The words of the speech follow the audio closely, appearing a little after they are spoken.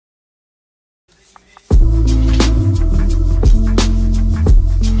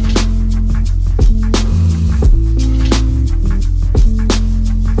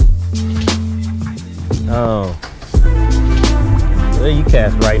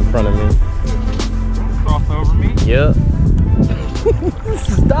in front of me. Cross over me? Yep.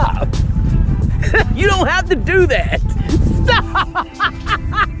 Stop. You don't have to do that. Stop.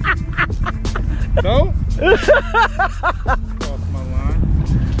 No? Cross my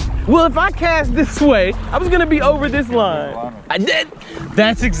line. Well, if I cast this way, I was gonna be over this line. I did.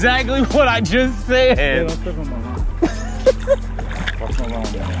 That's exactly what I just said. Hey, don't step on my line. Watch my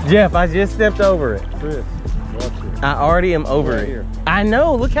line, man. Jeff, I just stepped over it. Chris, watch it. I already am over Right it. here. I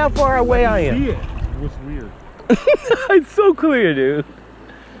know. Look how far away I am. See it. What's weird? It's so clear, dude.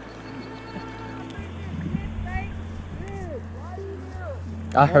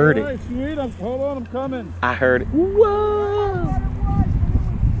 I heard it. Sweet. Hold on, I'm coming. I heard it. Whoa!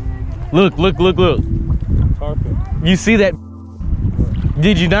 Look, look, look, look. Tarpon. You see that?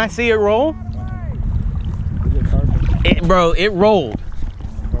 Did you not see it roll? Is it tarpon? Bro, it rolled.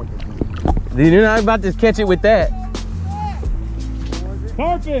 You're not about to catch it with that.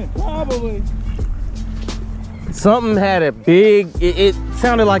 Tarpon, probably. Something had a big, it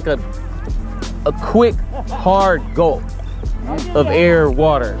sounded like a quick, hard gulp of air,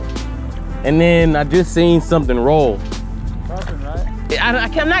 water. And then I just seen something roll. Tarpon, right?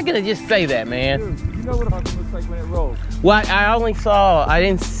 I'm not gonna just say that, man. Dude, you know what a tarpon looks like when it rolls. Well, I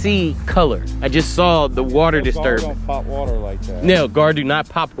didn't see color. I just saw the water disturbance. Gar don't pop water like that. No, Gar do not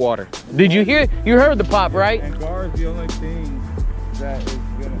pop water. Did you hear? You heard the pop, right? And Gar is the only thing that is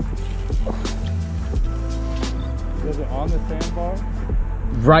gonna... Is it on the sandbar?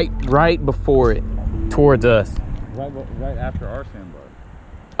 Right before it, towards us. Right after our sandbar.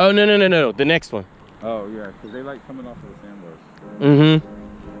 Oh, no, the next one. Oh, yeah, because they like coming off of the sandbars.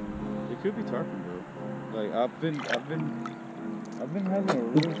 Mm-hmm. It could be tarpon, bro. Like, I've been having a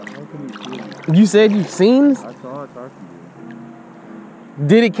real tarpon experience. You said you've seen? I saw a tarpon, dude.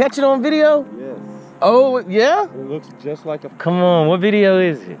 Did it catch it on video? Yes. Oh, yeah? It looks just like a... Come on, what video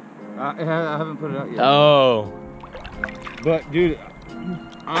is it? I haven't put it out yet. Oh. But, dude,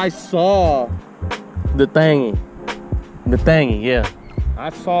 I saw... The thingy, yeah.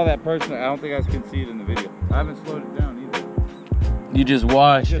 I saw that person. I don't think I can see it in the video. I haven't slowed it down either. You just I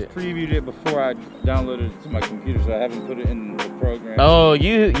watched just it. previewed it before I downloaded it to my computer, so I haven't put it in the program. Oh,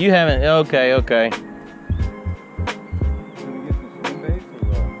 you haven't, okay. Can we get some swim baits or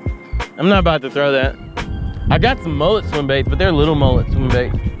what? I'm not about to throw that. I got some mullet swim baits, but they're little mullet swim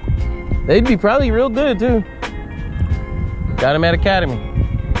baits. They'd be probably real good too. Got them at Academy.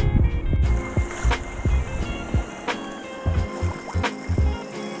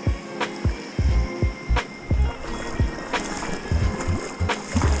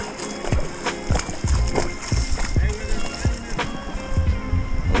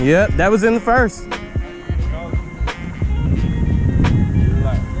 Yep, that was in the first. Look at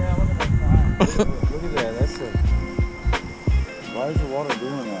that. That's it. Why is the water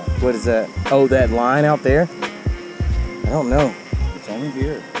doing that? What is that? Oh, that line out there? I don't know. It's only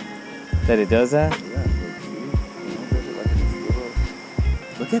here. That it does that? Yeah.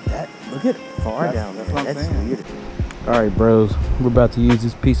 Look at that. Look at it far down there. That's what I'm saying. Weird. All right, bros. We're about to use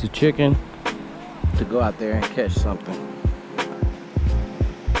this piece of chicken to go out there and catch something.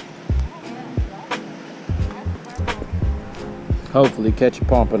 Hopefully catch a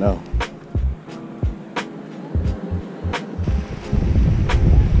pompano.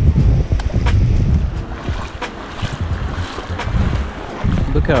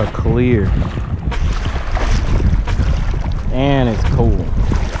 Look how clear. And it's cool.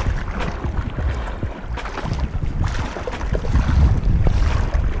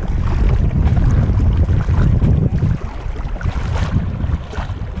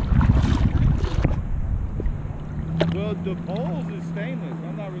 Well, the poles is stainless.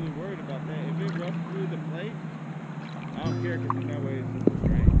 I'm not really worried about that. If it runs through the plate, I don't care because in that way it's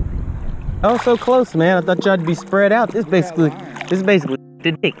straight. Oh, so close, man. I thought y'all'd be spread out. This basically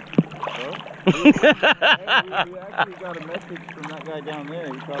the dick. Hey, we actually got a message from that guy down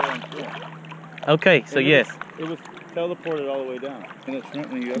there. He caught it on shrimp. Okay, so yes. It was teleported all the way down. And it's shrimp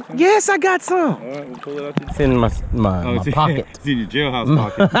when you got some? Yes, I got some. All right, we'll pull it out. It's in my pocket. It's in your jailhouse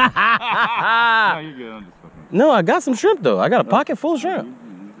pocket. No, you're good. I'm just fucking. No, I got some shrimp though. I got a pocket full of shrimp.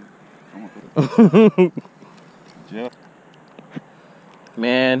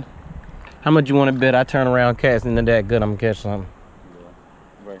 Man, how much you want to bet I turn around casting into that good I'm gonna catch something?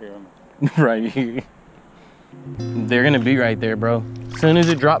 Yeah. Right here. Right here. They're gonna be right there, bro. As soon as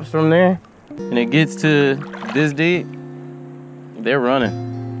it drops from there and it gets to this deep, they're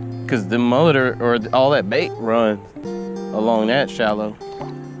running. Cause the mullet or all that bait runs along that shallow.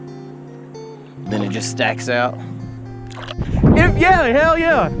 Then it just stacks out. Yeah, hell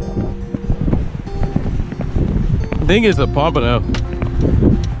yeah. I think it's a pompano.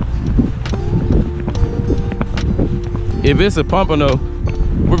 If it's a pompano,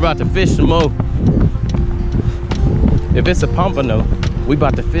 we're about to fish some more. If it's a pompano, we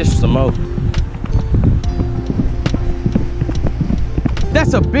about to fish some more.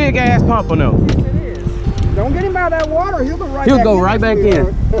 That's a big ass pompano. Yes, it is. Don't get him out of that water. He'll go right He'll back go in. right back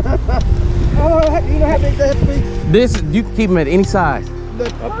in. Oh, you know how big they have to be? This, you can keep them at any size. The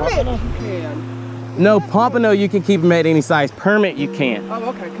permit you can. No, pompano, you can keep them at any size. Permit, you can't. Oh,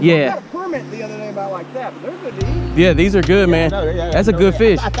 okay. Yeah. I got a permit the other day about like that, but they're good to eat. Yeah, these are good, man. That's a good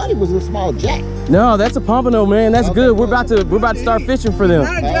fish. I thought he was a small jack. No, that's a pompano, man. That's good. We're about to start fishing for them.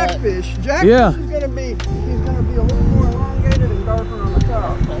 Not a jackfish. Jackfish Yeah. is gonna be a little more elongated and darker on the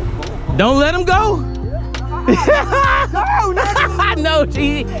top. Don't let him go. No, No,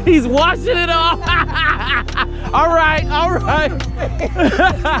 he's washing it off. All right.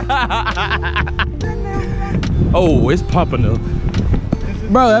 Oh, it's pompano.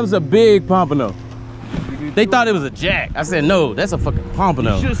 Bro, that was a big pompano. They thought it was a jack. I said, no, that's a fucking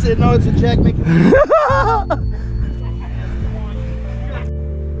pompano. should have said no, it's a jack. Make it.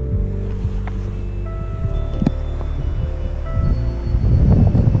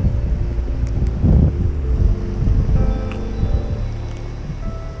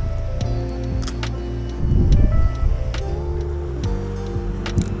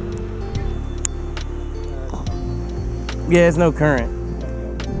 Yeah, it's no current.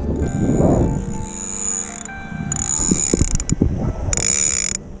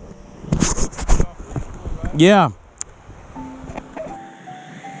 Yeah.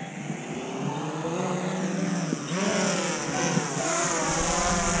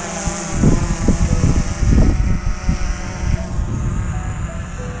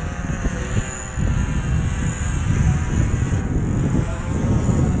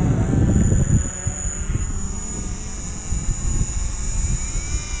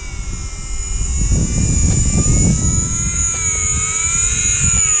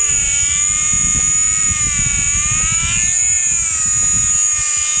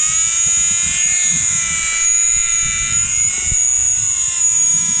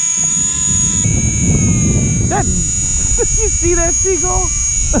 You see that seagull?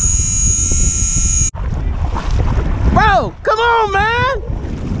 Bro, come on, man!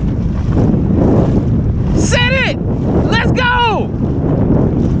 Set it! Let's go!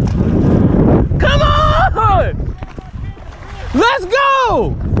 Come on! Let's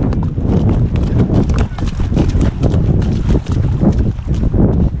go!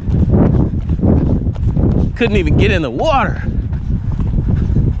 Couldn't even get in the water.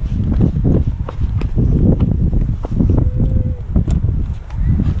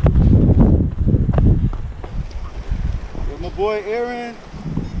 Boy Aaron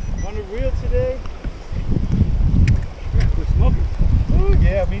on the reel today. We're smoking. Ooh,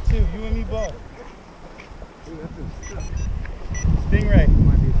 yeah, me too. You and me both. Ooh, that's a stingray.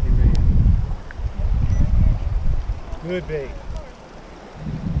 Might be a stingray. Good bait.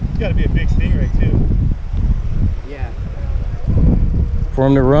 It's got to be a big stingray too. Yeah. For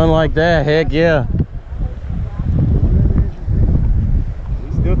him to run like that, heck yeah.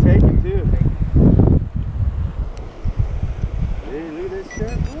 He's still taking too.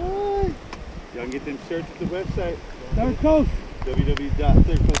 Y'all can get them shirts at the website. Third Coast.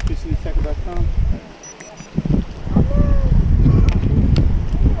 www.thirdcoastfishingattacker.com.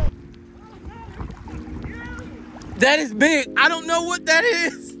 That is big. I don't know what that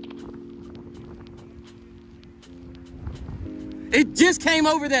is. It just came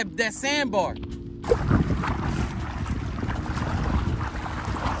over that sandbar.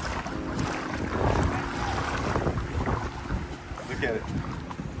 Look at it.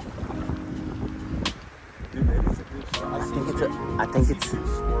 I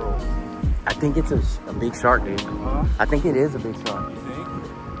think it's a big shark, dude. I think it is a big shark. You think?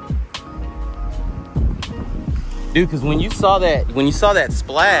 Dude, because when you saw that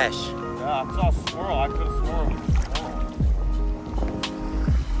splash. Yeah, I saw a swirl. I could have sworn it was a swirl.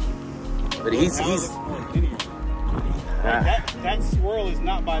 But he's that swirl is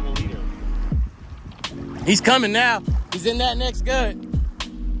not by the leader. He's coming now. He's in that next gut.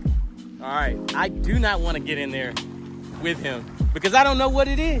 All right, I do not want to get in there with him because I don't know what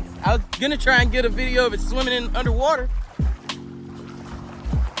it is. I was gonna try and get a video of it swimming in underwater.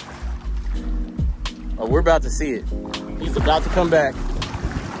 Oh, we're about to see it. He's about to come back.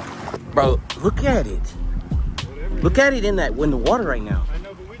 Bro, look at it. Look at it in the water right now. I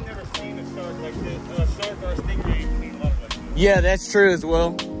know, but we've never seen a shark like this. A shark or a stingray in clean water like this. Yeah, that's true as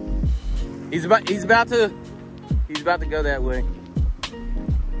well. He's about to go that way.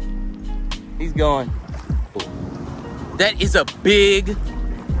 He's going. That is a big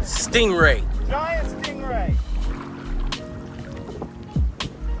stingray. Giant stingray.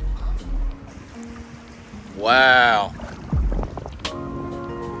 Wow.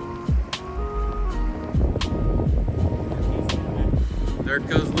 There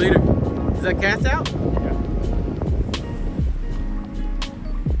goes leader. Is that cast out? Yeah.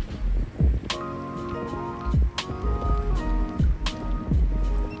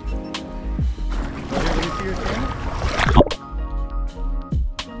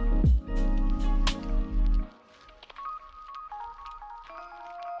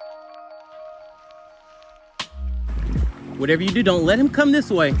 Whatever you do, don't let him come this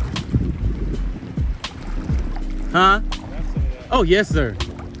way. Huh? Oh, yes, sir.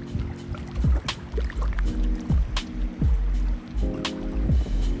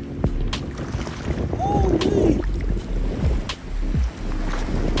 Holy.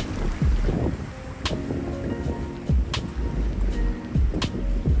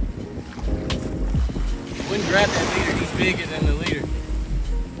 Wouldn't grab that leader. He's bigger than the leader.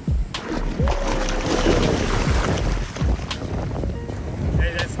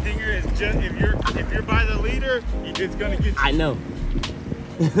 Hey, that stinger is just if you're by the leader, it's gonna get you. I know.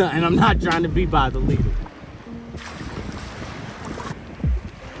 And I'm not trying to be by the leader.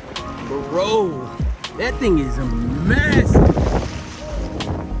 Bro, that thing is massive.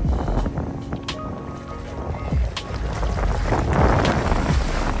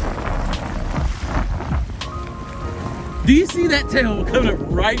 Do you see that tail coming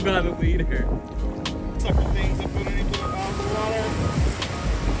right by the leader? Sucker things that put into the water.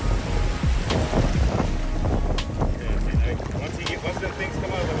 Yeah, once them things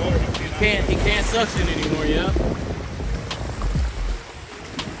come out of the water, He can't suction anymore, yeah?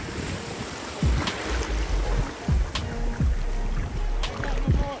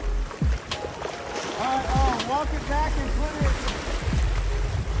 Alright, walk it back and put it.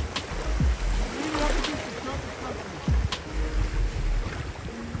 Lean it up against the truck or something.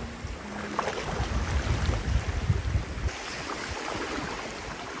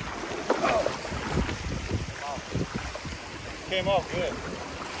 Came off good.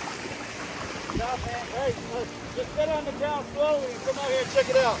 Good job, man. Hey, just get on the ground slowly and come out here and check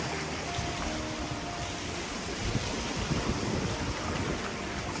it out.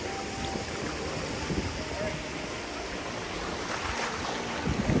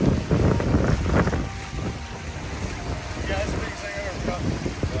 Yeah, that's the biggest thing I've ever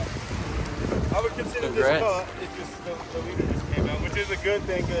caught. I would consider this caught. It's just the leader just came out, which is a good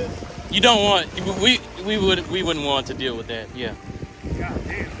thing because You don't want, we wouldn't want to deal with that, yeah. God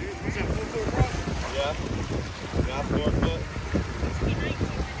damn, dude. Is that full foot run? Yeah. Got 4 foot.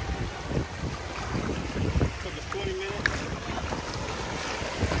 Took us 20 minutes.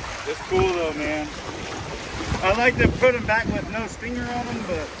 That's cool though, man. I like to put them back with no stinger on them,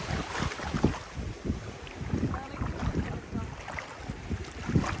 but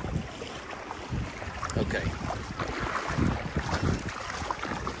Okay.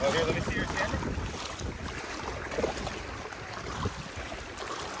 oh, here, let me see your camera.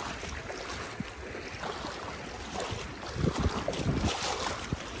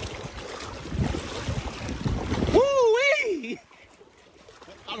 Woo-wee!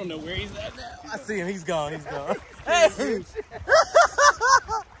 I don't know where he's at now. I see him, he's gone, he's gone. Hey!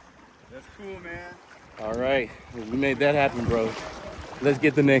 That's cool, man. All right, we made that happen, bro. Let's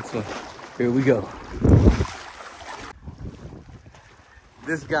get the next one. Here we go.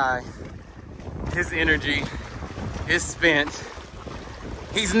 This guy, his energy is spent.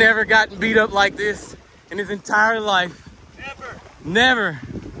 He's never gotten beat up like this in his entire life. Never. Never.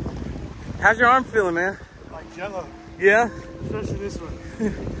 How's your arm feeling, man? Like jello. Yeah? Especially this one.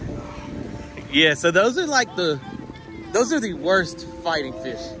 Yeah, so those are the worst fighting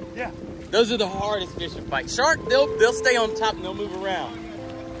fish. Yeah. Those are the hardest fish to fight. Shark, they'll stay on top and they'll move around.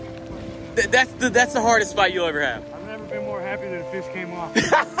 That's the hardest fight you'll ever have. I've never been more happy that a fish came off.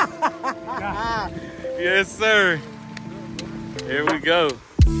 Yes, sir. Here we go.